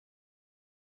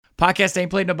Podcast ain't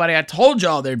played nobody. I told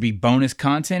y'all there'd be bonus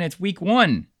content. It's week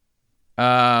 1.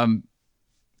 I'm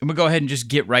going to go ahead and just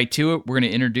get right to it. We're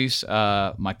going to introduce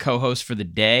my co-host for the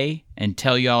day and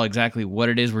tell y'all exactly what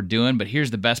it is we're doing. But here's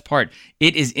the best part.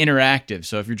 It is interactive.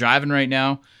 So if you're driving right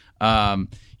now,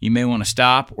 you may want to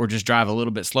stop or just drive a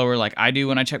little bit slower like I do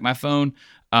when I check my phone,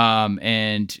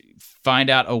 and find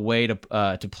out a way to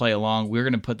play along. We're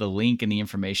going to put the link and the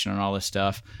information on all this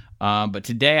stuff. But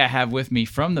today I have with me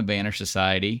from the Banner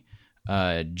Society,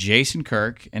 Jason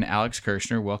Kirk and Alex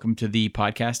Kirshner. Welcome to the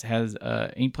podcast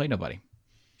Ain't Played Nobody.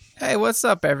 Hey, what's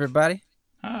up, everybody?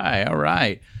 Hi, all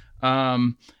right.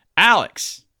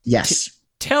 Alex. Yes.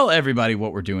 Tell everybody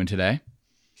what we're doing today.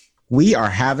 We are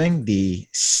having the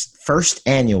first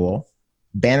annual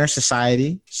Banner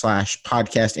Society /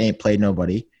 Podcast Ain't Played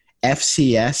Nobody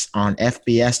FCS on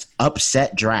FBS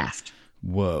upset draft.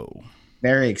 Whoa.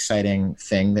 Very exciting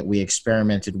thing that we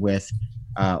experimented with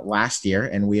last year,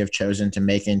 and we have chosen to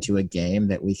make into a game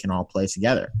that we can all play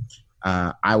together.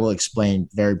 I will explain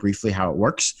very briefly how it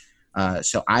works.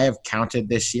 So I have counted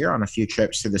this year on a few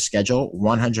trips through the schedule,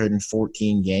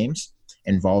 114 games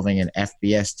involving an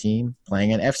FBS team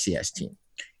playing an FCS team.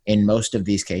 In most of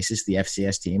these cases, the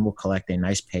FCS team will collect a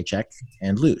nice paycheck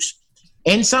and lose.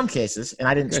 In some cases, and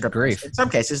I didn't script this, in some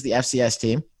cases, the FCS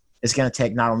team is going to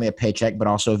take not only a paycheck but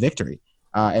also a victory.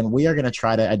 And we are going to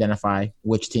try to identify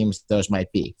which teams those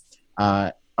might be.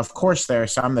 Of course, there are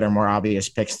some that are more obvious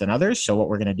picks than others. So what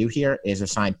we're going to do here is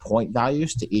assign point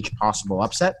values to each possible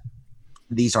upset.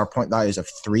 These are point values of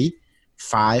 3,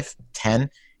 5, 10,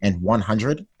 and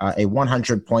 100. A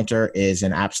 100-pointer is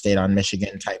an App State on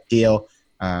Michigan type deal,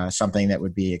 something that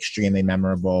would be extremely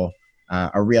memorable,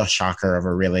 a real shocker of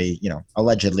a really,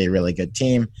 allegedly really good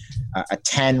team. A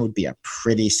 10 would be a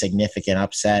pretty significant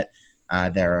upset.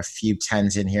 There are a few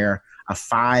 10s in here. A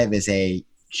 5 is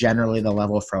generally the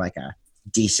level for like a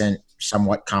decent,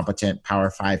 somewhat competent Power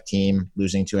 5 team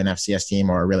losing to an FCS team,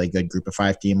 or a really good Group of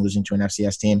 5 team losing to an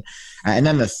FCS team. And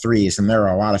then the 3s, and there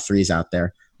are a lot of 3s out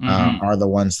there, are the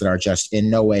ones that are just in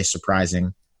no way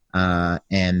surprising,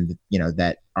 and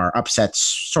that are upsets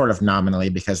sort of nominally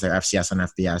because they're FCS and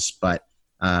FBS, but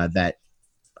that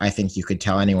I think you could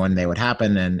tell anyone they would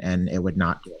happen, and it would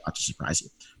not do a lot to surprise you.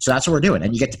 So that's what we're doing,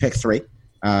 and you get to pick 3,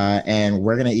 and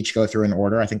we're going to each go through an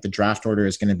order. I think the draft order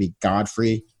is going to be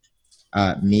Godfrey,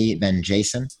 me, then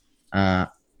Jason,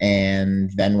 and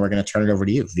then we're going to turn it over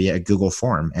to you via a Google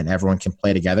form, and everyone can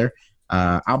play together.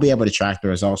 I'll be able to track the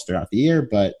results throughout the year,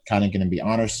 but kind of going to be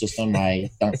honor system. I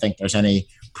don't think there's any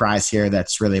prize here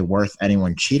that's really worth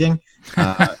anyone cheating.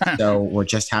 So we're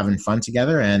just having fun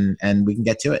together, and we can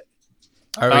get to it.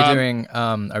 Are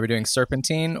we doing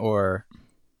Serpentine or?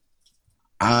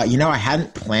 I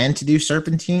hadn't planned to do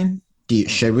Serpentine.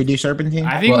 Should we do Serpentine?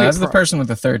 I think as the person with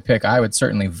the third pick, I would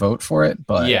certainly vote for it.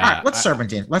 But yeah, all right, let's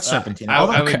Serpentine. Let's Serpentine.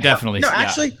 I would definitely. No,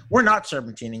 actually, we're not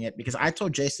Serpentining it because I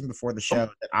told Jason before the show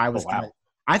that I was.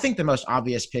 I think the most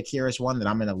obvious pick here is one that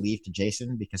I'm going to leave to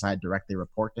Jason because I directly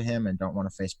report to him and don't want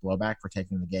to face blowback for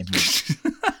taking the game.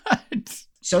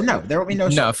 So no, there will be no.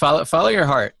 No, follow your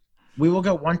heart. We will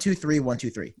go 1, 2, 3, 1, 2,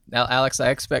 3. Now, Alex, I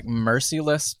expect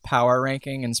merciless power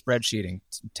ranking and spreadsheeting.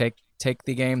 Take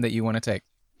the game that you want to take.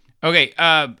 Okay,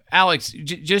 Alex,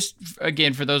 just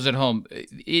again, for those at home,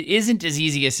 it isn't as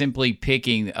easy as simply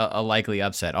picking a likely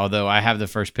upset, although I have the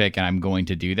first pick and I'm going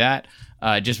to do that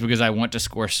just because I want to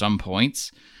score some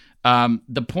points.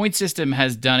 The point system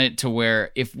has done it to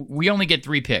where if we only get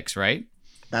 3 picks, right?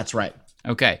 That's right.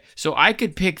 Okay, so I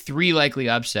could pick 3 likely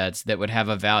upsets that would have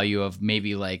a value of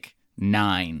maybe like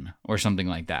 9 or something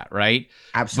like that, right?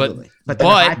 Absolutely. But then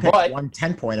if I pick one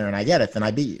 10-pointer and I get it, then I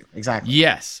beat you. Exactly.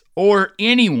 Yes. Or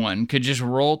anyone could just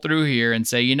roll through here and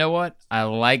say, you know what? I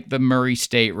like the Murray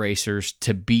State Racers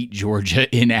to beat Georgia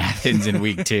in Athens in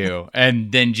week 2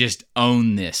 and then just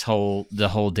own the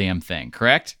whole damn thing,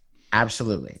 correct?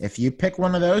 Absolutely. If you pick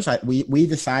one of those, we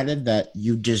decided that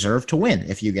you deserve to win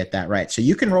if you get that right. So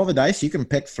you can roll the dice. You can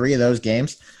pick 3 of those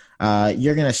games.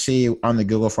 You're going to see on the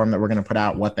Google form that we're going to put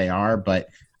out what they are, but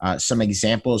some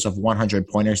examples of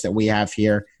 100-pointers that we have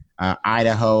here.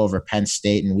 Idaho over Penn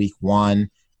State in week 1,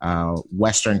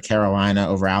 Western Carolina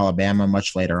over Alabama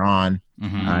much later on,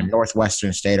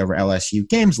 Northwestern State over LSU,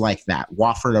 games like that,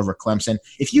 Wofford over Clemson.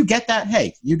 If you get that,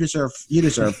 hey, you deserve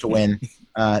to win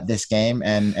this game,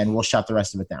 and we'll shut the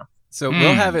rest of it down. So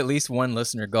we'll have at least one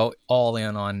listener go all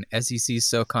in on SEC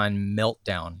SoCon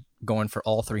meltdown, going for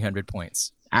all 300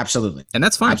 points. Absolutely. And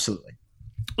that's fine. Absolutely.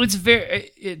 It's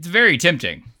very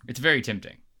tempting. It's very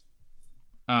tempting.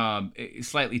 It's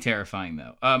slightly terrifying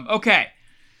though. Okay.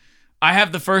 I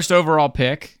have the first overall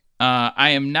pick.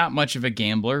 I am not much of a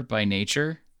gambler by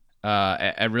nature.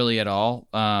 really at all.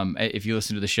 If you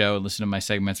listen to the show and listen to my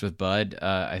segments with Bud,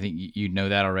 I think you know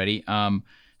that already.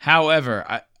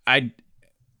 However,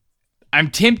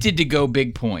 I'm tempted to go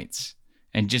big points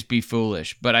and just be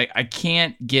foolish, but I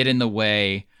can't get in the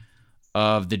way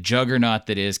of the juggernaut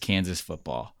that is Kansas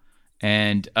football.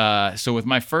 And so with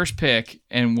my first pick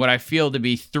and what I feel to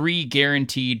be 3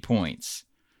 guaranteed points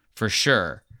for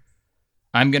sure,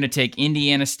 I'm going to take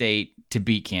Indiana State to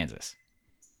beat Kansas.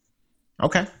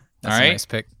 Okay. That's all right. A nice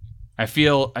pick. I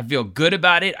feel good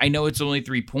about it. I know it's only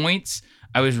 3 points.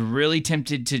 I was really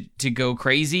tempted to go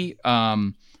crazy,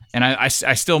 and I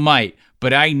still might,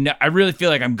 but I really feel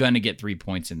like I'm going to get 3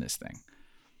 points in this thing.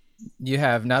 You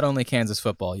have not only Kansas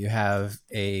football, you have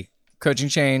a coaching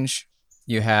change.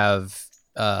 You have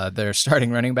their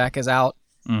starting running back is out.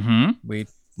 Mm-hmm. We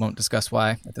won't discuss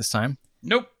why at this time.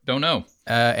 Nope, don't know.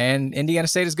 And Indiana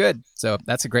State is good, so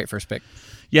that's a great first pick.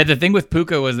 Yeah, the thing with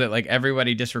Puka was that like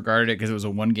everybody disregarded it because it was a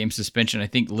 1-game suspension. I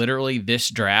think literally this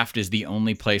draft is the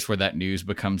only place where that news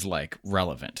becomes like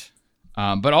relevant.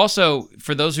 But also,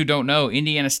 for those who don't know,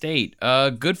 Indiana State,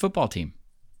 a good football team.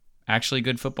 Actually,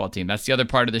 good football team. That's the other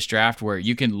part of this draft where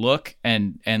you can look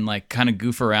and like kind of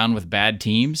goof around with bad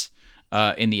teams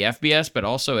in the FBS, but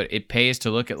also it pays to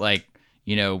look at like,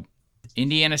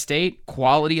 Indiana State,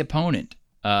 quality opponent.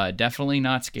 Definitely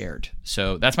not scared.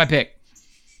 So that's my pick.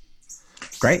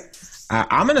 Great.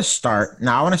 I'm going to start.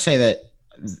 Now, I want to say that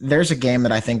there's a game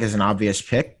that I think is an obvious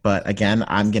pick, but again,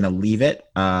 I'm going to leave it.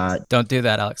 Don't do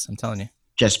that, Alex. I'm telling you.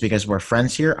 Just because we're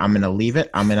friends here, I'm going to leave it.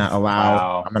 I'm going to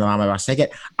allow my boss to take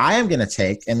it. I am going to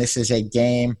take, and this is a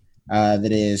game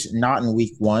that is not in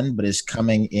week 1, but is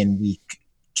coming in week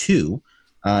 2.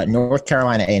 North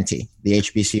Carolina A&T, the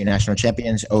HBCU national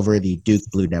champions over the Duke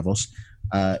Blue Devils.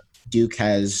 Duke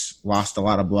has lost a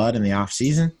lot of blood in the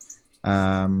offseason.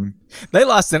 They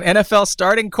lost an NFL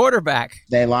starting quarterback.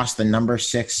 They lost the number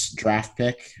 6 draft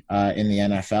pick in the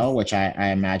NFL, which I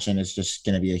imagine is just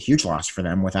going to be a huge loss for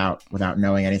them without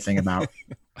knowing anything about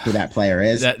who that player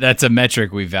is. That's a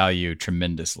metric we value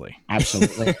tremendously.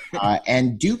 Absolutely.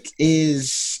 And Duke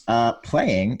is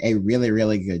playing a really,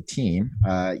 really good team.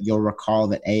 You'll recall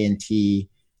that A&T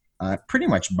pretty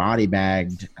much body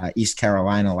bagged East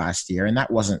Carolina last year, and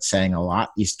that wasn't saying a lot.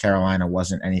 East Carolina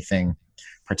wasn't anything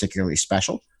particularly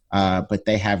special, but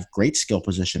they have great skill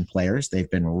position players. They've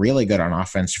been really good on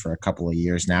offense for a couple of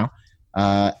years now.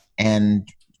 And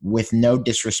with no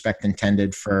disrespect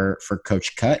intended for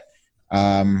Coach Cut,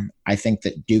 I think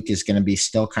that Duke is going to be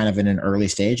still kind of in an early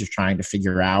stage of trying to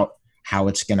figure out how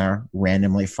it's going to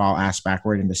randomly fall ass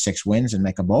backward into 6 wins and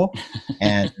make a bowl.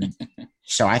 And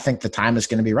so I think the time is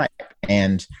going to be right.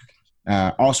 And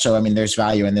also, I mean, there's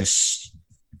value in this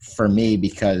for me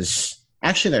because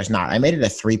actually there's not. I made it a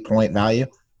 3-point value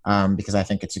because I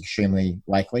think it's extremely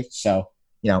likely. So,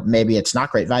 maybe it's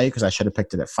not great value because I should have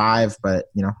picked it at 5, but,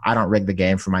 I don't rig the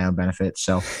game for my own benefit.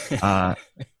 So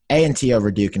A&T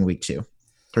over Duke in week 2,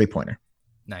 3-pointer.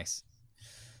 Nice.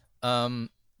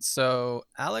 So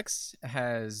Alex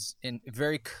has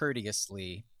very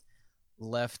courteously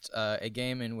left a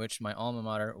game in which my alma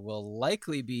mater will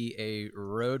likely be a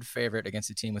road favorite against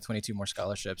a team with 22 more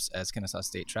scholarships as Kennesaw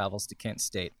State travels to Kent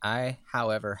State. I,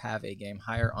 however, have a game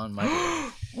higher on my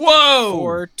board. Whoa!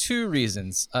 For 2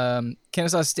 reasons.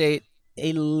 Kennesaw State,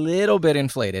 a little bit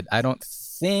inflated. I don't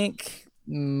think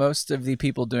most of the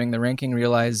people doing the ranking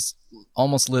realize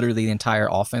almost literally the entire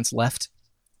offense left.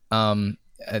 This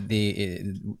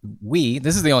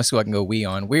is the only school I can go we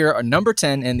on. We're number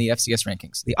 10 in the FCS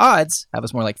rankings. The odds have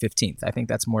us more like 15th. I think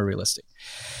that's more realistic.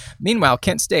 Meanwhile,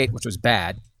 Kent State, which was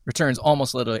bad, returns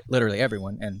almost literally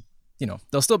everyone. And,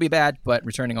 they'll still be bad, but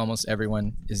returning almost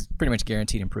everyone is pretty much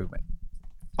guaranteed improvement.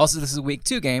 Also, this is a week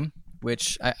 2 game,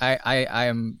 which I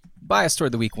am biased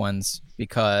toward the week 1s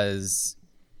because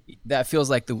that feels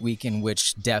like the week in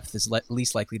which depth is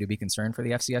least likely to be concerned for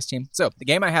the FCS team. So the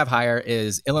game I have higher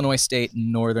is Illinois State,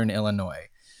 Northern Illinois.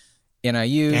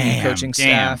 NIU, coaching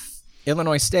staff.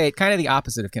 Illinois State, kind of the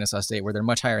opposite of Kennesaw State, where they're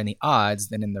much higher in the odds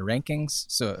than in the rankings.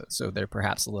 So they're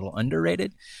perhaps a little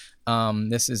underrated.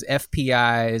 This is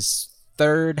FPI's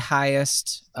third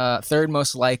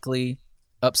most likely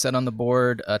upset on the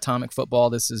board. Atomic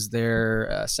Football, this is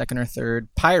their second or third.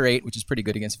 Pirate, which is pretty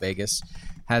good against Vegas,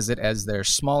 has it as their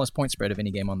smallest point spread of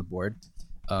any game on the board,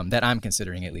 that I'm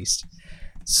considering at least.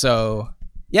 So,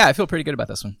 yeah, I feel pretty good about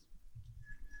this one.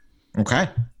 Okay.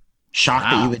 Shocked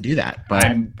that you would do that, but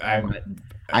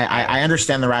I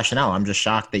understand the rationale. I'm just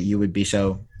shocked that you would be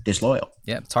so disloyal.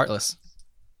 Yeah, it's heartless.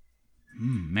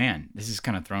 Man, this is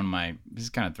kind of throwing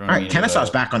All right, Kennesaw's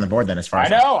back on the board then as far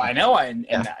as I know.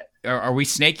 Are we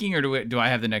snaking or do I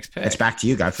have the next pick? It's back to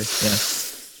you, Godfrey. Yeah.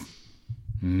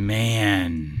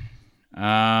 Man,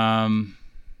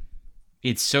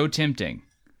 it's so tempting.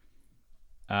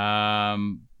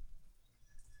 I'm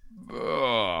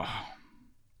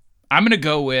gonna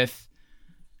go with.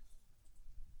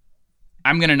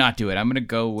 I'm gonna not do it. I'm gonna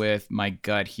go with my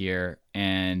gut here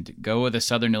and go with a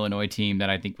Southern Illinois team that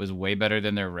I think was way better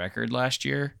than their record last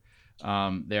year.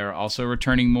 They're also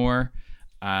returning more.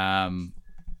 They're on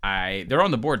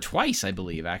the board twice, I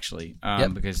believe, actually,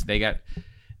 because they got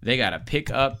to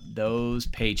pick up those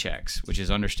paychecks, which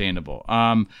is understandable.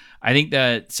 I think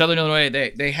that Southern Illinois,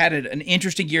 they had an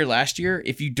interesting year last year.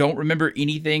 If you don't remember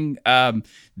anything,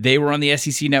 they were on the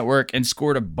SEC network and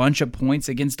scored a bunch of points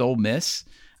against Ole Miss.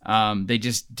 They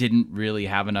just didn't really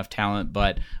have enough talent,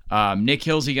 but Nick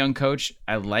Hill's a young coach.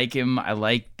 I like him. I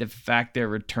like the fact they're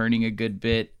returning a good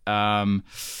bit.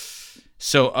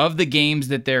 So of the games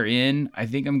that they're in, I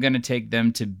think I'm going to take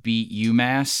them to beat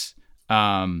UMass.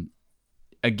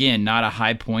 Again, not a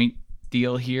high point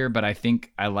deal here, but I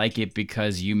think I like it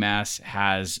because UMass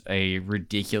has a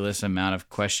ridiculous amount of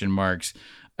question marks.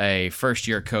 A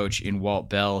first-year coach in Walt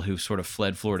Bell who sort of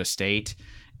fled Florida State,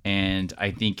 and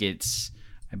I think it's,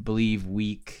 I believe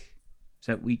week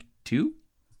 2?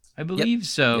 I believe. Yep.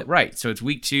 So, yep. Right. So it's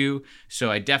week 2. So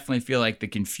I definitely feel like the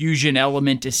confusion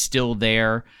element is still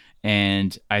there.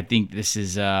 And I think this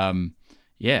is, I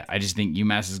just think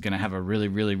UMass is going to have a really,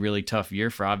 really, really tough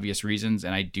year for obvious reasons.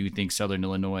 And I do think Southern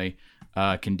Illinois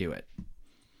can do it.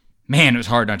 Man, it was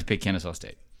hard not to pick Kennesaw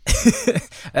State.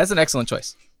 That's an excellent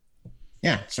choice.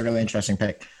 Yeah, it's a really interesting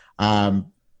pick.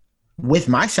 With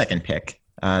my second pick,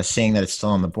 seeing that it's still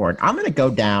on the board, I'm going to go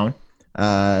down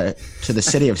to the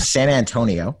city of San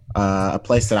Antonio, a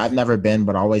place that I've never been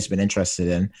but always been interested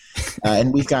in.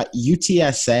 And we've got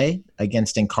UTSA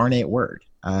against Incarnate Word.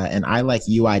 And I like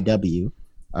UIW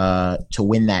to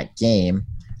win that game.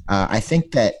 I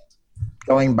think that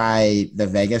going by the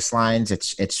Vegas lines,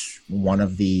 it's one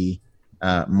of the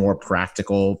more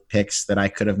practical picks that I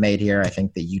could have made here. I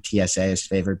think that UTSA is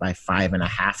favored by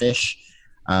 5.5-ish.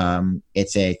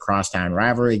 It's a crosstown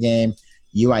rivalry game.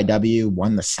 UIW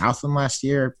won the Southland last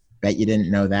year. Bet you didn't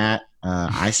know that.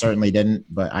 I certainly didn't,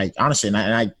 but I honestly, and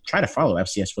I try to follow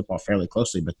FCS football fairly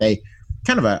closely, but they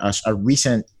kind of a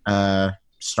recent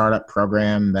startup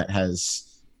program that has,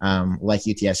 like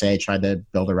UTSA, tried to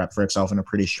build a rep for itself in a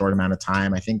pretty short amount of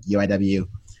time. I think UIW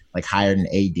hired an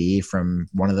AD from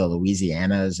one of the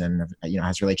Louisianas and,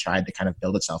 has really tried to kind of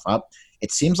build itself up.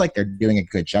 It seems like they're doing a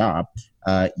good job.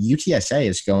 UTSA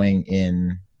is going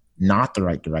in not the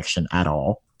right direction at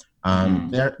all.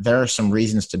 There are some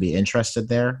reasons to be interested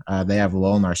there. They have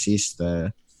Lowell Narcisse,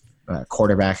 the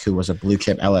quarterback who was a blue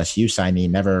chip LSU signee,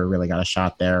 never really got a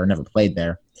shot there or never played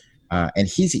there. And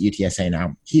he's at UTSA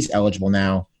now. He's eligible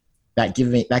now. That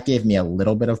gave me a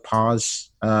little bit of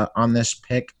pause on this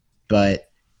pick, but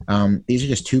these are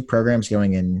just two programs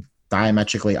going in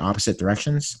diametrically opposite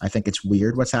directions. I think it's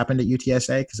weird what's happened at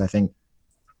UTSA because I think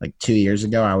 2 years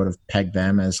ago I would have pegged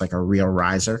them as a real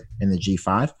riser in the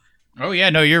G5. Oh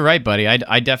yeah, no, you're right, buddy.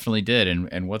 I definitely did.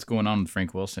 And what's going on with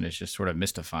Frank Wilson is just sort of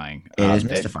mystifying. It is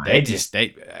mystifying.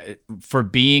 They for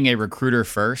being a recruiter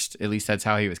first, at least that's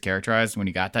how he was characterized when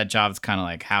he got that job. It's kind of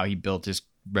like how he built his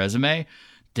resume.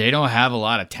 They don't have a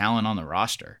lot of talent on the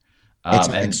roster.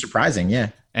 It's surprising, yeah.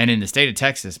 And in the state of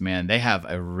Texas, man, they have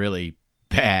a really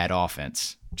bad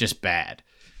offense. Just bad.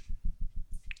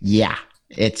 Yeah,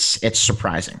 it's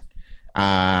surprising.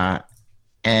 And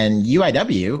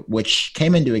UIW, which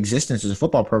came into existence as a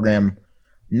football program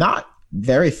not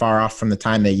very far off from the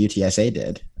time that UTSA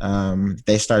did.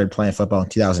 They started playing football in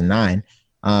 2009,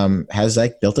 has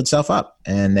built itself up.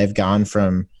 And they've gone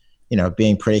from,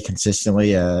 being pretty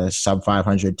consistently a sub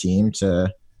 500 team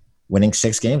to winning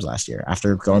 6 games last year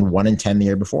after going 1-10 the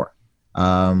year before.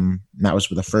 That was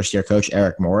with the first year coach,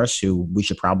 Eric Morris, who we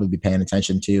should probably be paying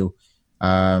attention to.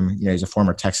 He's a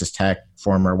former Texas Tech,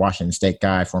 former Washington State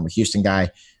guy, former Houston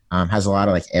guy, has a lot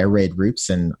of air raid roots.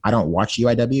 And I don't watch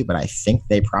UIW, but I think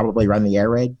they probably run the air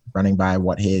raid, running by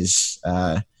what his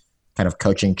kind of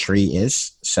coaching tree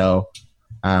is. So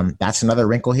that's another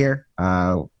wrinkle here.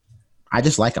 I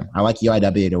just like them. I like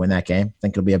UIW to win that game. I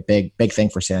think it'll be a big, big thing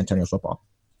for San Antonio football.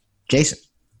 Jason.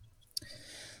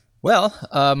 Well,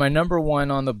 my number 1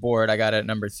 on the board, I got it at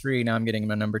number 3. Now I'm getting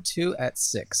my number 2 at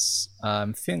 6.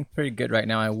 I'm feeling pretty good right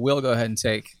now. I will go ahead and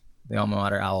take the alma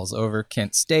mater Owls over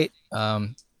Kent State.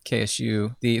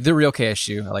 KSU, the real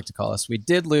KSU, I like to call us. We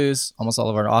did lose almost all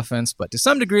of our offense, but to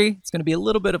some degree, it's going to be a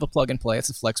little bit of a plug and play. It's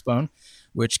a flex bone,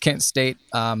 which Kent State,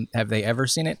 have they ever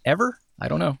seen it? Ever? I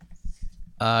don't know.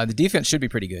 The defense should be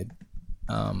pretty good.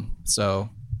 So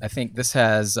I think this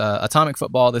has Atomic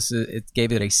Football. It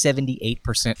gave it a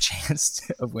 78%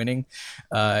 chance of winning.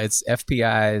 It's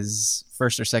FPI's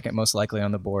first or second most likely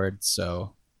on the board.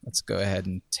 So let's go ahead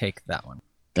and take that one.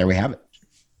 There we have it.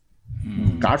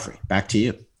 Godfrey, back to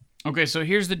you. Okay, so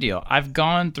here's the deal. I've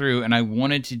gone through and I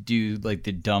wanted to do like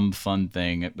the dumb fun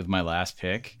thing with my last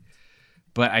pick.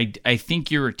 But I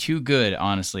think you're too good,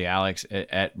 honestly, Alex,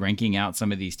 at ranking out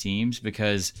some of these teams,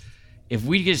 because if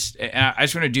we I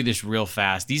just want to do this real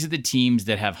fast. These are the teams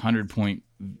that have 100-point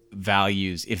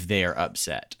values if they are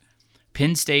upset.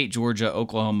 Penn State, Georgia,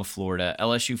 Oklahoma, Florida,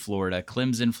 LSU, Florida,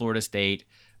 Clemson, Florida State,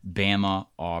 Bama,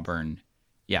 Auburn.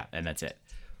 Yeah, and that's it.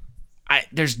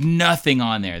 There's nothing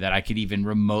on there that I could even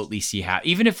remotely see how,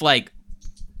 even if like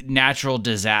natural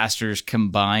disasters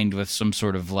combined with some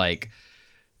sort of like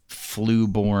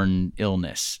flu-borne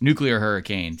illness, nuclear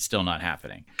hurricane, still not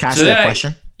happening. Can I ask you a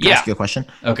question? Ask you a question?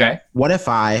 Okay. What if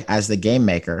I, as the game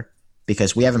maker,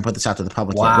 because we haven't put this out to the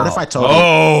public Wow. yet, what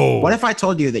if I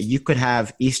told you that you could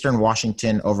have Eastern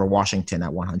Washington over Washington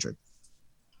at 100?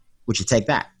 Would you take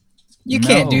that? You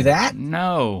can't do that.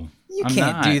 No. You I'm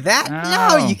can't not. do that.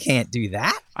 No, you can't do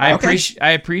that. I Okay.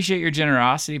 appreciate your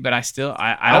generosity, but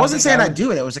I wasn't saying I'd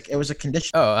do it. It was a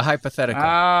condition. Oh, a hypothetical.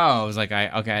 I was like, I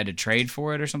had to trade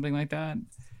for it or something like that.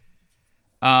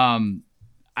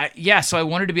 So I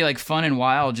wanted to be like fun and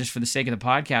wild just for the sake of the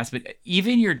podcast, but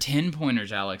even your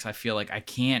 10-pointers, Alex, I feel like I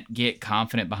can't get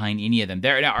confident behind any of them.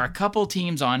 There are a couple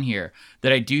teams on here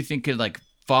that I do think could like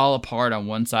fall apart on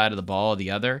one side of the ball or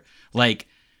the other. Like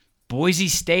Boise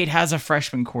State has a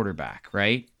freshman quarterback,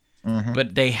 right? Mm-hmm.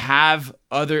 But they have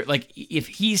other, like if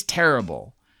he's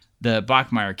terrible, the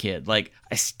Bachmeier kid, like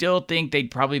I still think they'd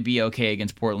probably be okay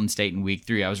against Portland State in week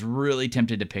 3. I was really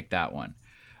tempted to pick that one.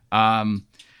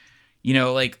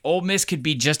 Like Ole Miss could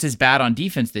be just as bad on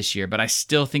defense this year, but I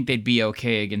still think they'd be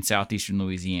okay against Southeastern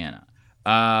Louisiana.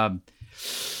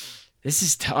 This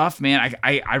is tough, man.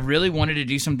 I really wanted to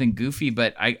do something goofy,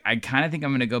 but I kind of think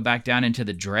I'm going to go back down into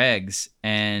the dregs.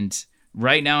 And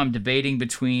right now I'm debating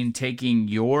between taking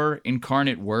your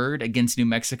Incarnate Word against New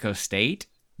Mexico State,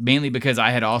 mainly because I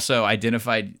had also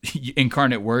identified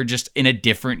Incarnate Word just in a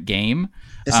different game.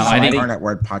 This is an Incarnate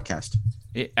Word podcast.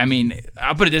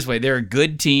 I'll put it this way. They're a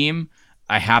good team.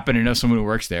 I happen to know someone who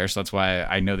works there, so that's why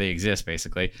I know they exist,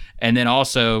 basically. And then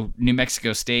also New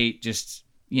Mexico State, just,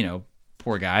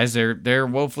 poor guys. They're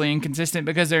woefully inconsistent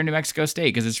because they're New Mexico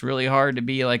State, because it's really hard to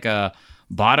be like a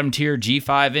bottom-tier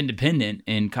G5 independent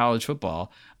in college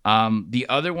football. The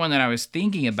other one that I was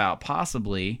thinking about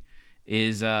possibly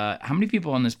is how many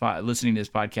people on this listening to this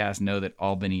podcast know that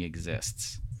Albany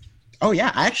exists? Oh,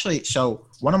 yeah. So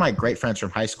one of my great friends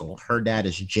from high school, her dad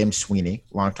is Jim Sweeney,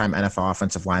 longtime NFL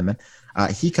offensive lineman.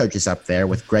 He coaches up there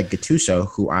with Greg Gattuso,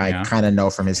 who I kind of know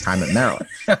from his time at Maryland.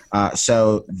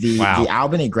 So the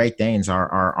Albany Great Danes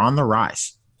are on the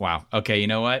rise. Wow. Okay, you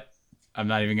know what? I'm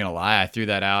not even going to lie. I threw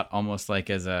that out almost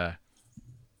like as a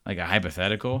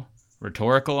hypothetical,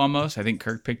 rhetorical almost. I think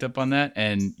Kirk picked up on that.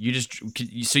 And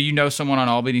you know someone on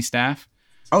Albany staff?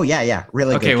 Oh, yeah.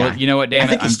 Really good guy. Okay, well, you know what, Dan? I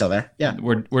think he's still there. Yeah.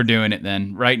 We're doing it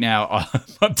then. Right now,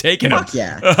 I'm taking him. Fuck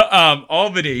yeah.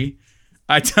 Albany.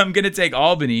 I'm going to take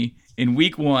Albany in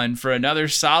week 1 for another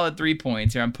solid 3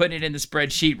 points here. I'm putting it in the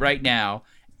spreadsheet right now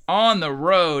on the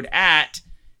road at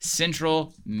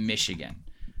Central Michigan.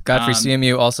 Godfrey,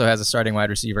 CMU also has a starting wide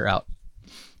receiver out.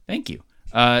 Thank you.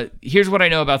 Here's what I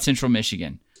know about Central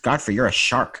Michigan. Godfrey, you're a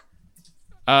shark.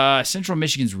 Central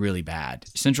Michigan's really bad.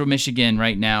 Central Michigan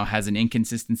right now has an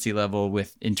inconsistency level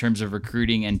in terms of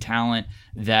recruiting and talent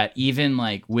that even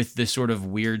like with the sort of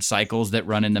weird cycles that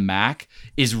run in the MAC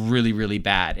is really, really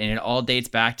bad. And it all dates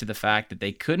back to the fact that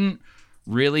they couldn't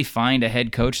really find a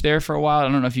head coach there for a while.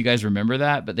 I don't know if you guys remember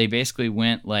that, but they basically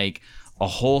went like a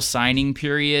whole signing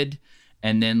period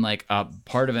and then like a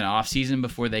part of an off season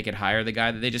before they could hire the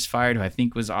guy that they just fired, who I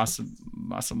think was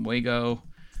Awesome Wago.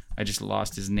 I just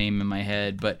lost his name in my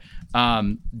head, but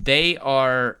they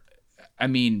are,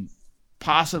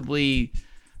 possibly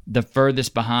the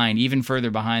furthest behind, even further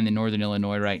behind than Northern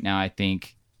Illinois right now, I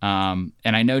think. And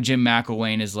I know Jim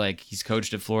McElwain is he's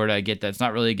coached at Florida. I get that. It's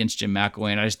not really against Jim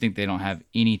McElwain. I just think they don't have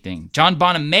anything. John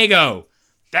Bonamego.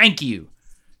 Thank you.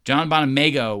 John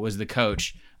Bonamego was the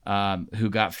coach who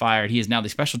got fired. He is now the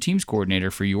special teams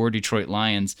coordinator for your Detroit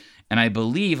Lions. And I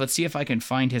believe, let's see if I can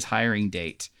find his hiring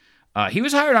date. He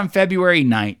was hired on February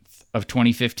 9th of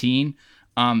 2015.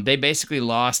 They basically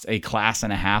lost a class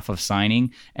and a half of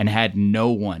signing and had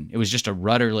no one. It was just a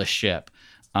rudderless ship.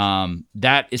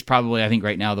 That is probably, I think,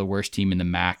 right now the worst team in the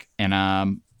MAC.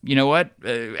 And you know what?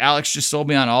 Alex just sold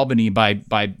me on Albany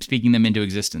by speaking them into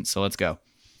existence. So let's go.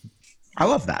 I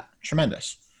love that.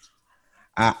 Tremendous.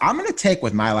 I'm going to take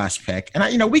with my last pick,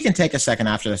 and we can take a second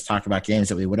after this to talk about games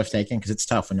that we would have taken because it's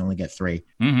tough when you only get 3.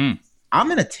 Mm-hmm. I'm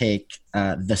going to take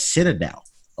the Citadel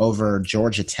over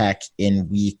Georgia Tech in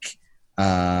week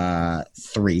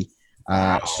 3.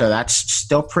 So that's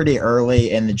still pretty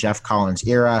early in the Jeff Collins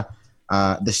era.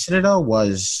 The Citadel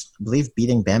was, I believe,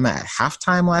 beating Bama at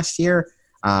halftime last year.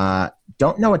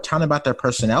 Don't know a ton about their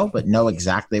personnel, but know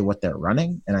exactly what they're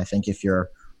running. And I think if you're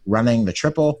running the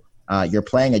triple, you're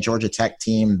playing a Georgia Tech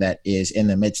team that is in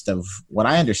the midst of what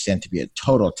I understand to be a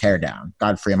total teardown.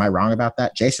 Godfrey, am I wrong about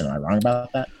that? Jason, am I wrong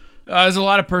about that? There's a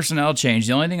lot of personnel change.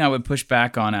 The only thing I would push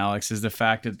back on, Alex, is the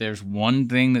fact that there's one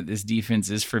thing that this defense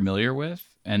is familiar with,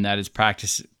 and that is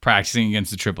practicing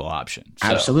against the triple option. So,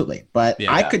 absolutely. But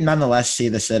yeah. I could nonetheless see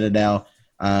the Citadel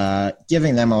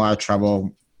giving them a lot of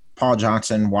trouble. Paul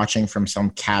Johnson watching from some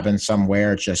cabin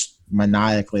somewhere, just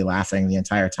maniacally laughing the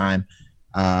entire time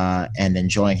and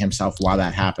enjoying himself while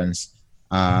that happens.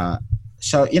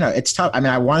 So, it's tough. I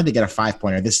mean, I wanted to get a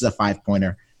 5-pointer. This is a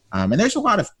 5-pointer. And there's a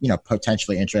lot of,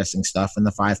 potentially interesting stuff in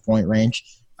the 5-point range.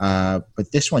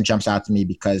 But this one jumps out to me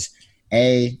because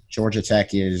Georgia Tech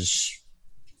is,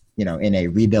 in a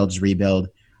rebuild.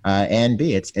 And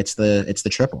B, it's the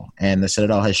triple. And the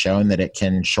Citadel has shown that it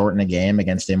can shorten a game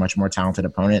against a much more talented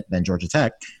opponent than Georgia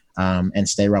Tech and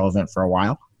stay relevant for a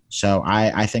while. So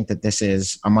I think that this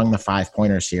is, among the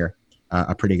 5-pointers here,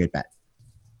 a pretty good bet.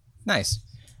 Nice.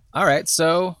 All right.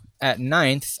 So at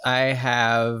 9th, I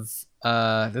have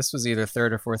this was either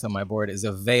 3rd or 4th on my board, is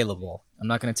Available. I'm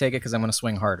not going to take it because I'm going to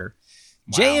swing harder.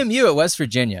 Wow. JMU at West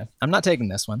Virginia. I'm not taking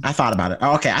this one. I thought about it.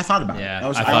 Oh, okay. I thought about it.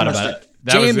 I thought about it.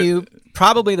 JMU,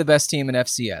 probably the best team in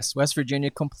FCS. West Virginia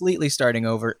completely starting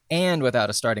over and without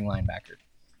a starting linebacker.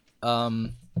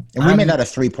 And we made that a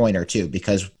 3-pointer too,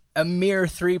 because a mere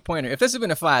 3-pointer. If this had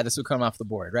been a 5, this would come off the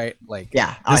board, right?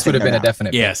 This would have been a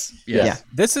definite. Yes. Yeah.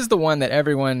 This is the one that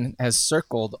everyone has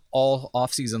circled all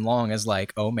offseason long as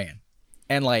oh man,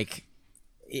 and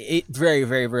it very,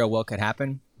 very, very well could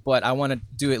happen. But I want to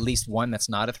do at least one that's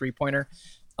not a 3-pointer.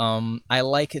 I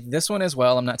like this one as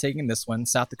well. I'm not taking this one.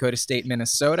 South Dakota State,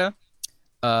 Minnesota.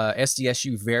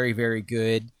 SDSU, very, very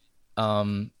good.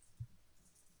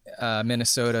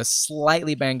 Minnesota,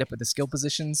 slightly banged up at the skill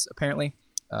positions, apparently.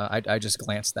 I just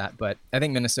glanced that, but I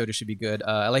think Minnesota should be good.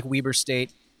 I like Weber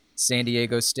State, San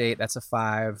Diego State. That's a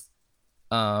 5.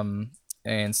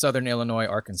 And Southern Illinois,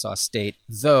 Arkansas State.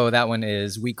 Though that one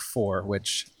is week 4,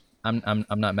 which I'm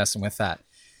not messing with that.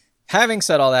 Having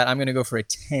said all that, I'm going to go for a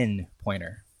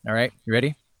 10-pointer. All right, you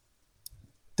ready?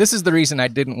 This is the reason I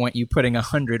didn't want you putting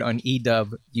 100 on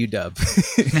EW, UW.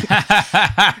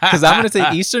 Because I'm going to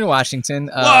take Eastern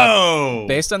Washington. Whoa!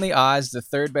 Based on the odds, the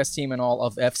 3rd best team in all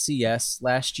of FCS.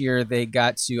 Last year, they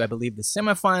got to, I believe, the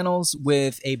semifinals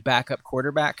with a backup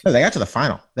quarterback. No, they got to the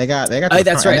final. They got to the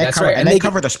that's final. Right, that's right. And they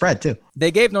covered the spread, too.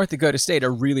 They gave North Dakota State a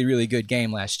really, really good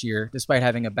game last year, despite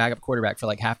having a backup quarterback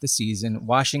for half the season.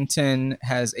 Washington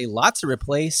has a lot to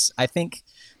replace. I think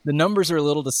the numbers are a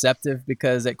little deceptive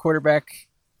because at quarterback,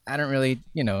 I don't really,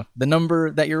 the number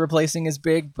that you're replacing is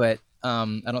big, but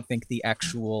I don't think the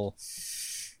actual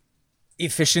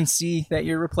efficiency that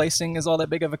you're replacing is all that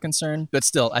big of a concern. But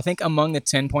still, I think among the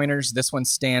 10-pointers, this one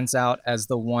stands out as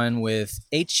the one with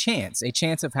a chance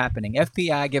of happening.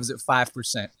 FPI gives it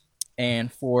 5%.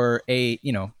 And for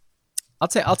I'll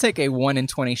take a 1 in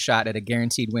 20 shot at a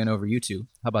guaranteed win over U2.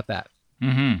 How about that?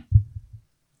 Mm-hmm.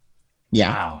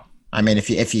 Yeah. Wow. I mean, if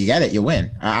you get it, you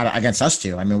win against us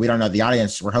too. I mean, we don't know the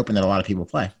audience. We're hoping that a lot of people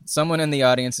play. Someone in the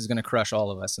audience is going to crush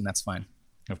all of us, and that's fine.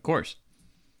 Of course.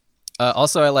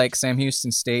 Also, I like Sam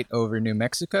Houston State over New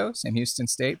Mexico. Sam Houston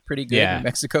State, pretty good. Yeah. New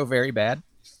Mexico, very bad.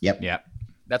 Yep.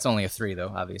 That's only a 3,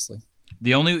 though, obviously.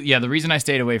 The reason I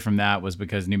stayed away from that was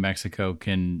because New Mexico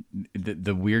can,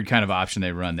 the weird kind of option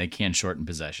they run, they can shorten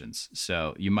possessions.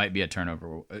 So you might be a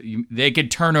turnover. They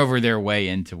could turn over their way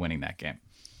into winning that game.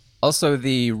 Also,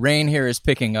 the rain here is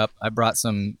picking up. I brought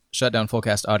some Shutdown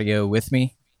Fullcast audio with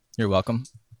me. You're welcome.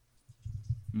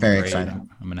 Very exciting.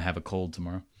 I'm going to have a cold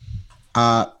tomorrow.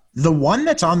 The one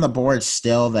that's on the board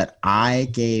still that I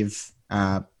gave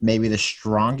maybe the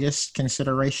strongest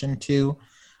consideration to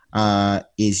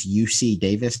is UC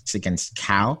Davis against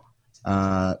Cal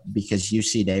because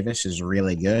UC Davis is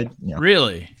really good.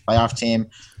 Really? Playoff team.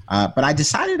 But I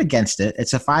decided against it.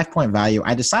 It's a 5-point value.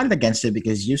 I decided against it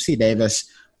because UC Davis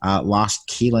lost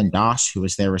Keelan Doss, who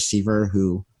was their receiver,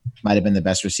 who might have been the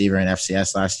best receiver in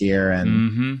FCS last year.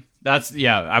 And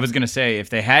I was going to say if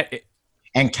they had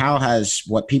 – and Cal has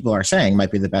what people are saying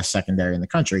might be the best secondary in the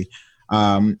country.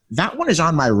 That one is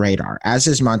on my radar, as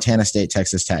is Montana State,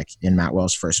 Texas Tech in Matt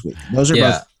Wells' first week. Those are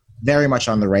both very much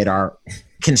on the radar.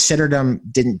 considered them,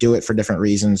 didn't do it for different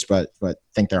reasons, but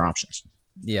think they're options.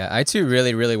 Yeah, I too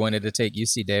really wanted to take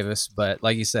UC Davis, but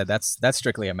like you said, that's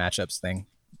strictly a matchups thing.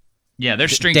 Yeah, their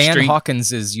strength. Dan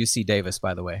Hawkins is UC Davis,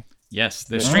 by the way. Yes,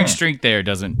 the strength there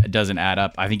doesn't add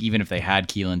up. I think even if they had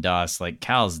Keelan Doss, like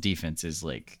Cal's defense is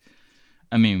like,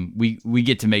 I mean, we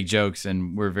get to make jokes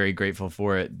and we're very grateful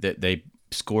for it that they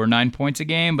score 9 points a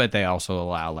game, but they also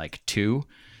allow like 2.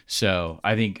 So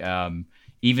I think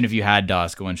even if you had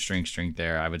Doss going strength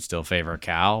there, I would still favor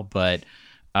Cal. But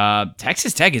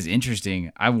Texas Tech is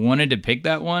interesting. I wanted to pick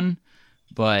that one,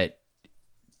 but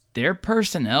their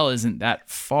personnel isn't that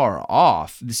far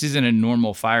off. This isn't a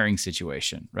normal firing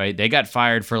situation, right? They got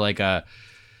fired for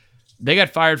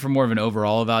more of an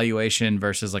overall evaluation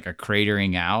versus like a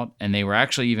cratering out. And they were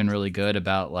actually even really good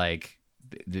about like,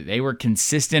 they were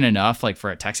consistent enough like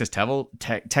for a Texas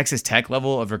Tech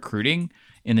level of recruiting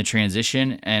in the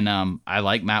transition. And I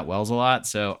like Matt Wells a lot.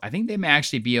 So I think they may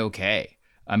actually be okay.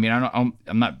 I mean, I'm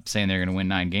not saying they're going to win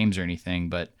 9 games or anything,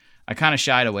 but I kind of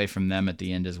shied away from them at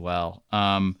the end as well.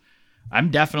 I'm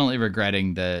definitely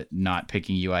regretting the not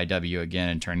picking UIW again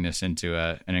and turning this into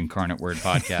an Incarnate Word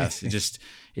podcast.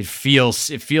 It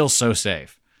feels so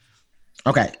safe.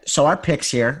 Okay, so our picks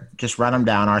here, just run them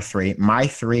down. Our 3. My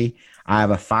 3, I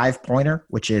have a 5-pointer,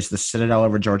 which is the Citadel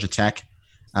over Georgia Tech.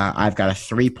 I've got a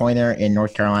 3-pointer in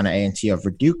North Carolina A&T over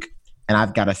Duke. And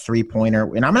I've got a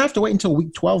 3-pointer, and I'm going to have to wait until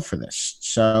week 12 for this.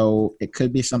 So it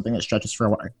could be something that stretches for a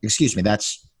while. Excuse me,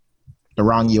 that's the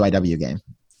wrong UIW game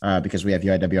because we have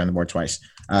UIW on the board twice.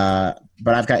 But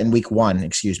I've got in week 1,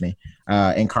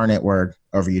 Incarnate Word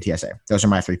over UTSA. Those are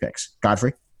my 3 picks.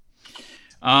 Godfrey?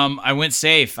 I went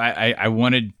safe. I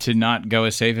wanted to not go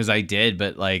as safe as I did,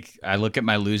 but like I look at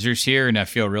my losers here and I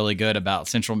feel really good about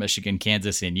Central Michigan,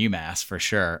 Kansas, and UMass for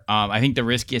sure. I think the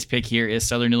riskiest pick here is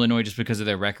Southern Illinois just because of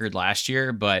their record last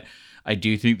year, but I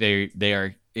do think they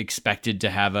are expected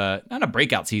to have not a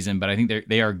breakout season, but I think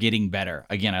they are getting better.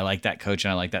 Again, I like that coach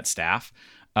and I like that staff.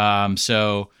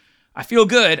 So I feel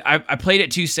good. I played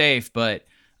it too safe, but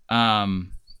I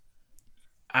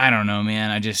don't know,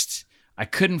 man. I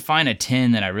couldn't find a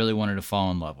 10 that I really wanted to fall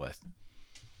in love with.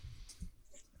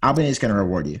 Albany is going to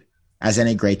reward you, as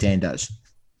any Great Dane does.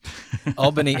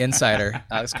 Albany insider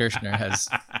Alex Kirshner has.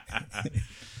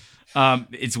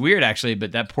 It's weird, actually,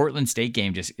 but that Portland State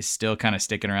game just is still kind of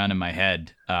sticking around in my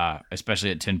head,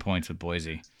 especially at 10 points with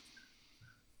Boise.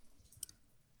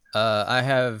 I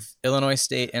have Illinois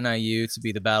State NIU to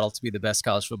be the battle to be the best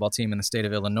college football team in the state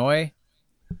of Illinois.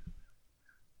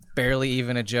 Barely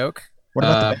even a joke. What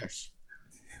about the Bears?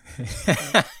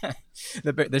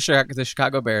 The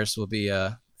Chicago Bears will be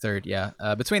third, yeah.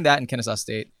 Between that and Kennesaw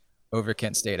State over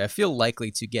Kent State, I feel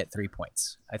likely to get 3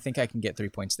 points. I think I can get 3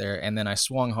 points there. And then I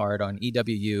swung hard on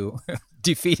EWU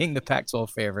defeating the Pac-12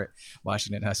 favorite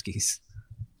Washington Huskies.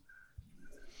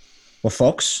 Well,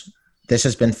 folks, this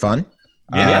has been fun.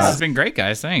 Yeah, this has been great,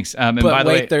 guys. Thanks. And but by the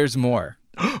way, there's more.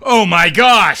 Oh my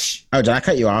gosh! Oh, did I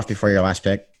cut you off before your last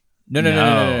pick?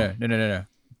 No.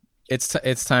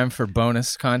 It's time for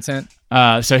bonus content.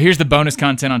 So here's the bonus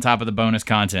content on top of the bonus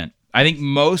content. I think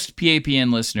most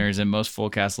PAPN listeners and most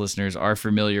Fullcast listeners are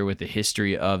familiar with the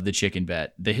history of the chicken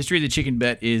bet. The history of the chicken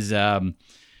bet is,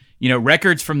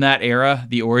 records from that era,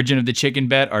 the origin of the chicken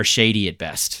bet, are shady at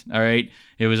best. All right.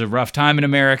 It was a rough time in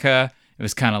America. It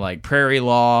was kind of like prairie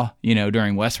law,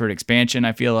 during westward expansion,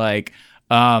 I feel like.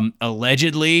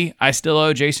 Allegedly, I still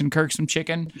owe Jason Kirk some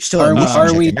chicken. You still owe me some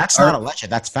chicken. That's not alleged.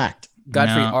 That's fact.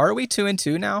 Godfrey, are we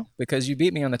 2-2 now? Because you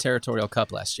beat me on the Territorial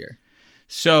Cup last year.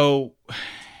 So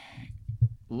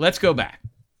let's go back.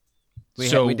 We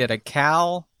did a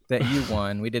Cal that you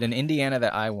won. We did an Indiana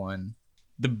that I won.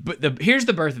 Here's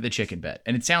the birth of the chicken bet,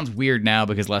 and it sounds weird now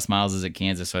because Les Miles is at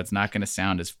Kansas, so it's not going to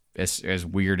sound as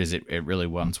weird as it really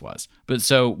once was. But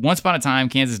so once upon a time,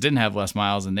 Kansas didn't have Les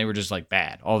Miles, and they were just like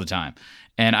bad all the time.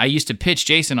 And I used to pitch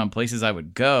Jason on places I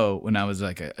would go when I was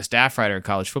like a staff writer at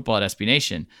college football at SB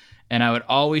Nation. And I would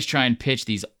always try and pitch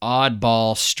these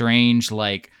oddball, strange,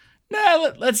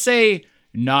 let's say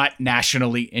not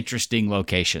nationally interesting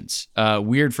locations.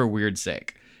 Weird for weird's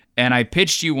sake. And I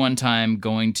pitched you one time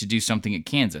going to do something at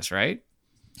Kansas, right?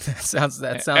 That sounds.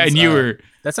 And you were.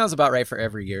 That sounds about right for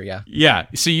every year, yeah. Yeah.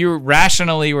 So you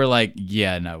rationally were like,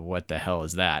 yeah, no, what the hell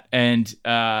is that? And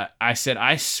I said,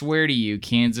 I swear to you,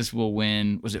 Kansas will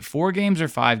win. Was it 4 games or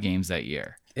 5 games that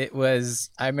year? It was.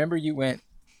 I remember you went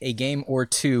a game or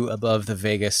 2 above the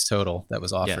Vegas total that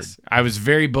was offered. Yes, I was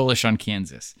very bullish on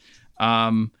Kansas.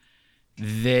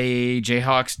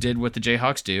 Jayhawks did what the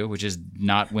Jayhawks do, which is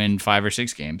not win 5 or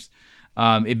 6 games.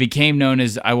 It became known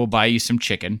as I will buy you some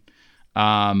chicken.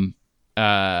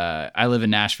 I live in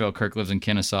Nashville. Kirk lives in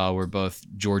Kennesaw. We're both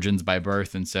Georgians by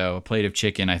birth, and so a plate of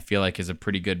chicken I feel like is a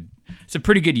pretty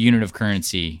good unit of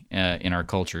currency in our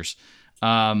cultures.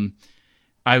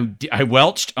 I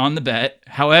welched on the bet.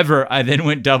 However, I then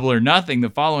went double or nothing the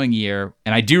following year,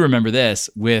 and I do remember this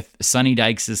with Sonny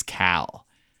Dykes' Cal,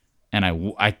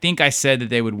 and I think I said that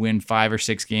they would win 5 or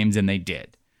 6 games, and they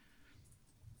did.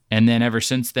 And then ever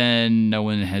since then, no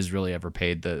one has really ever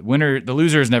paid the winner. The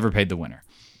loser has never paid the winner.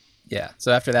 Yeah.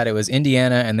 So after that, it was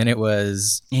Indiana, and then it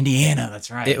was Indiana. That's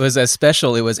right. It was a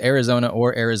special. It was Arizona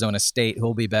or Arizona State.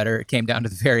 Who'll be better? It came down to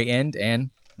the very end, and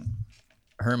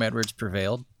Herm Edwards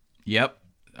prevailed. Yep.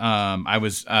 I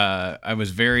was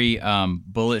very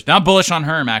bullish. Not bullish on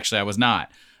Herm, actually. I was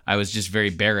not. I was just very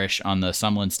bearish on the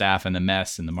Sumlin staff and the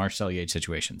mess and the Marcel Yates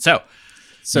situation. So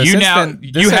you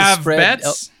have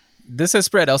bets. This has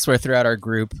spread elsewhere throughout our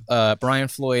group. Brian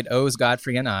Floyd owes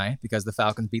Godfrey and I because the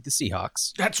Falcons beat the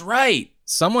Seahawks. That's right.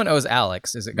 Someone owes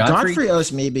Alex. Is it Godfrey? Godfrey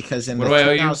owes me because in What the do I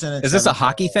owe you? 2017 Is this a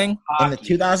hockey thing? in the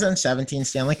 2017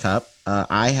 Stanley Cup,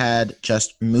 I had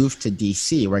just moved to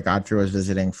DC where Godfrey was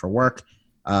visiting for work.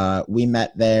 We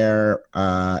met there,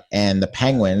 and the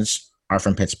Penguins are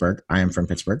from Pittsburgh. I am from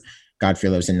Pittsburgh. Godfrey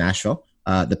lives in Nashville.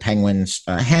 The Penguins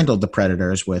handled the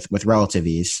Predators with relative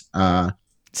ease.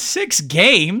 6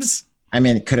 games. I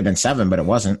mean, it could have been 7, but it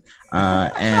wasn't.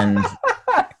 And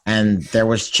there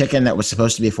was chicken that was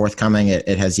supposed to be forthcoming.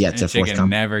 It has yet to Chicken forthcome.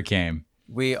 never came.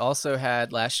 We also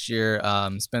had last year,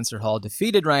 Spencer Hall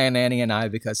defeated Ryan Nanny and I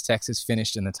because Texas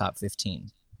finished in the top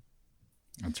 15.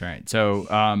 That's right. So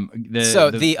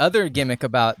the other gimmick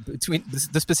about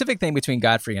the specific thing between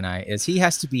Godfrey and I is he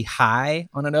has to be high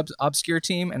on an obscure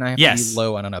team, and I have to be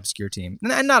low on an obscure team.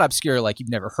 And not obscure like you've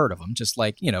never heard of them, just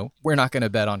like, we're not going to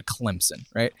bet on Clemson,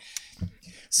 right?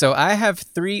 So I have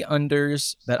 3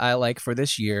 unders that I like for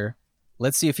this year.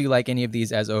 Let's see if you like any of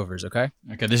these as overs, okay?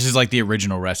 Okay, this is like the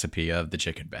original recipe of the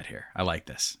chicken bet here. I like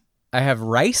this. I have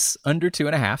Rice under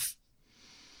 2.5.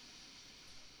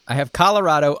 I have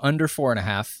Colorado under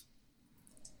 4.5.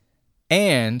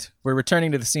 And we're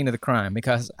returning to the scene of the crime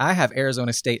because I have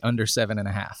Arizona State under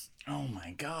 7.5. Oh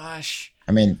my gosh.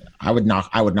 I mean, I would not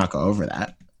go over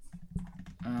that.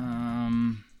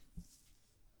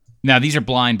 Now these are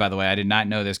blind, by the way. I did not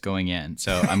know this going in,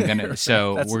 so I'm gonna.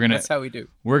 That's how we do.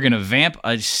 We're gonna vamp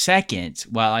a second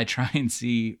while I try and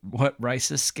see what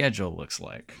Rice's schedule looks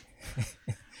like.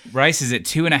 Rice is at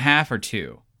 2.5 or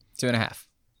 2. 2.5.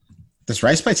 Does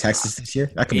Rice play Texas this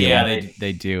year? That could be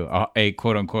they do a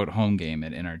quote unquote home game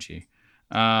at NRG.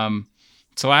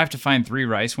 So I have to find 3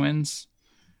 Rice wins.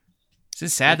 Is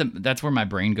it sad that that's where my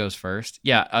brain goes first?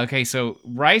 Yeah. Okay. So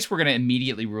Rice, we're going to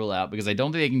immediately rule out because I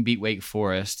don't think they can beat Wake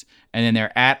Forest. And then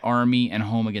they're at Army and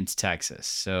home against Texas.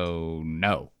 So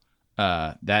no,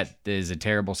 that is a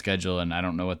terrible schedule. And I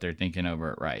don't know what they're thinking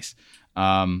over at Rice.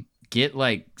 Get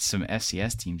like some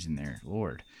FCS teams in there.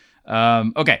 Lord.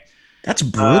 Okay. That's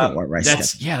brutal what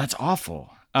Rice did. Yeah, that's awful.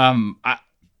 I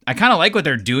kind of like what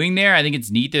they're doing there. I think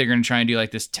it's neat that they're going to try and do like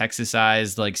this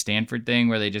Texas-ized like Stanford thing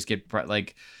where they just get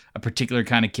like a particular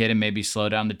kind of kid and maybe slow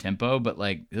down the tempo, but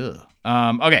like, ugh.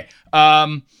 Okay.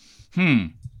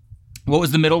 What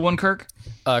was the middle one, Kirk?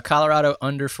 Colorado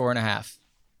under 4.5.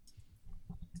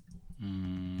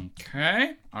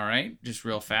 Okay. All right. Just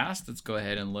real fast. Let's go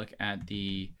ahead and look at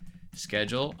the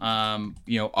schedule.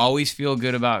 Always feel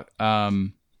good about,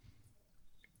 I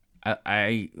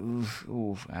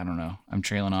don't know. I'm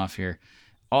trailing off here.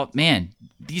 Oh man,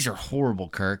 these are horrible,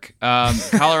 Kirk.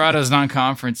 Colorado's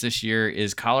non-conference this year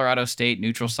is Colorado State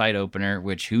neutral site opener,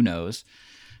 which who knows,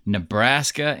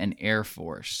 Nebraska and Air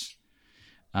Force.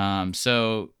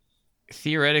 So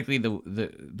theoretically,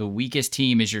 the weakest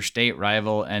team is your state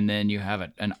rival, and then you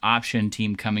have an option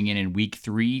team coming in week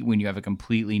 3 when you have a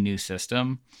completely new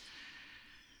system.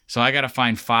 So I got to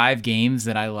find 5 games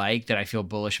that I like that I feel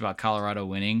bullish about Colorado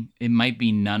winning. It might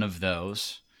be none of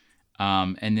those.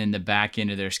 And then the back end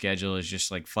of their schedule is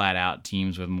just like flat out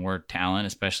teams with more talent,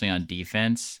 especially on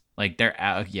defense. Like they're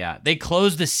out. Yeah. They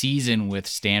closed the season with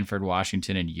Stanford,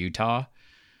 Washington, and Utah.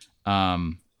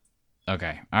 Okay.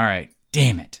 All right.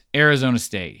 Damn it. Arizona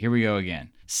State. Here we go again.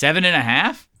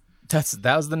 7.5.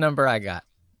 That was the number I got.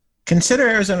 Consider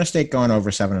Arizona State going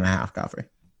over 7.5, Godfrey.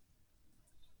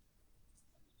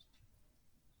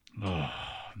 Oh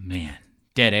man.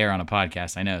 Dead air on a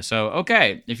podcast, I know. So,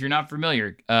 okay, if you're not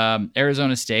familiar,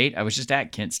 Arizona State, I was just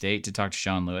at Kent State to talk to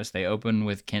Sean Lewis. They open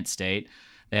with Kent State.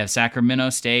 They have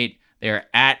Sacramento State. They're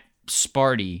at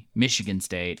Sparty, Michigan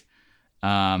State.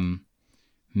 Man,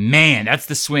 that's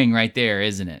the swing right there,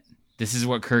 isn't it? This is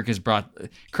what Kirk has brought.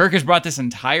 Kirk has brought this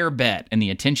entire bet and the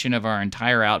attention of our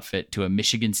entire outfit to a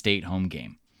Michigan State home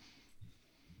game.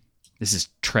 This is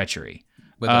treachery.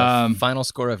 With a final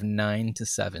score of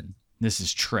 9-7. This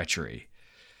is treachery.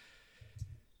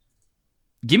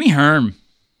 Give me Herm.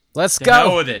 Let's To go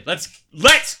hell with it.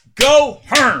 Let's go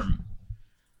Herm.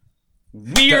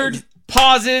 Weird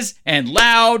pauses and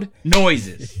loud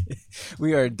noises.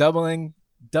 We are doubling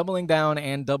down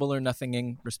and double or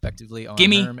nothinging respectively on Give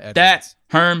me Herm Edwards. that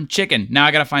Herm chicken. Now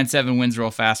I got to find 7 wins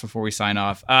real fast before we sign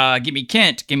off. Give me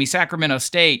Kent. Give me Sacramento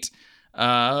State.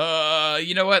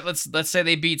 You know what? Let's say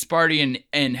they beat Sparty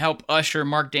and help usher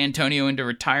Mark D'Antonio into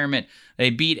retirement. They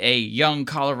beat a young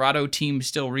Colorado team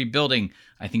still rebuilding.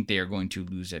 I think they are going to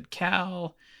lose at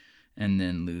Cal, and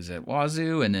then lose at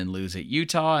Wazoo, and then lose at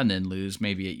Utah, and then lose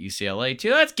maybe at UCLA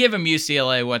too. Let's give them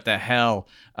UCLA. What the hell?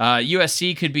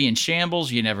 USC could be in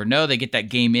shambles. You never know. They get that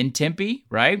game in Tempe,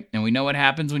 right? And we know what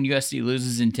happens when USC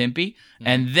loses in Tempe. Mm-hmm.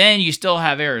 And then you still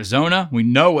have Arizona. We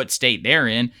know what state they're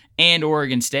in, and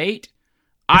Oregon State.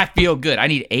 I feel good. I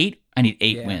need 8. I need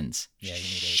 8 wins. Yeah, you need 8.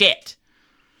 Shit.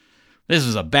 This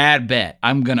was a bad bet.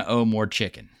 I'm going to owe more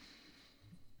chicken.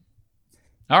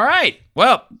 All right.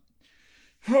 Well,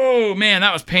 oh, man,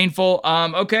 that was painful.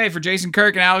 Okay, for Jason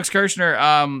Kirk and Alex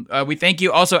Kirshner, we thank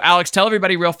you. Also, Alex, tell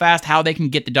everybody real fast how they can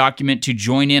get the document to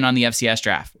join in on the FCS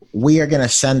draft. We are going to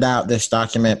send out this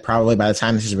document probably by the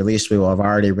time this is released. We will have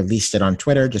already released it on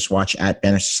Twitter. Just watch at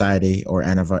Banner Society or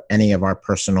any of our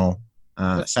personal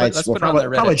sites. We'll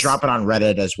probably drop it on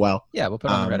Reddit as well. Yeah, we'll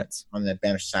put it on the Reddits. On the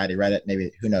Banner Society Reddit.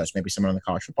 Maybe, who knows, maybe someone on the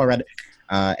college football Reddit.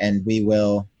 And we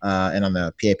will, and on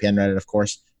the PAPN Reddit, of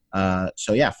course.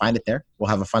 So yeah, find it there. We'll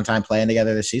have a fun time playing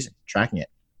together this season, tracking it.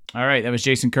 All right, that was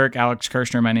Jason Kirk, Alex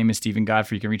Kirshner. My name is Stephen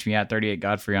Godfrey. You can reach me at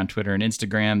 38Godfrey on Twitter and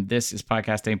Instagram. This is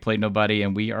Podcast Ain't Played Nobody,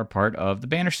 and we are part of the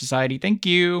Banner Society. Thank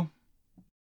you.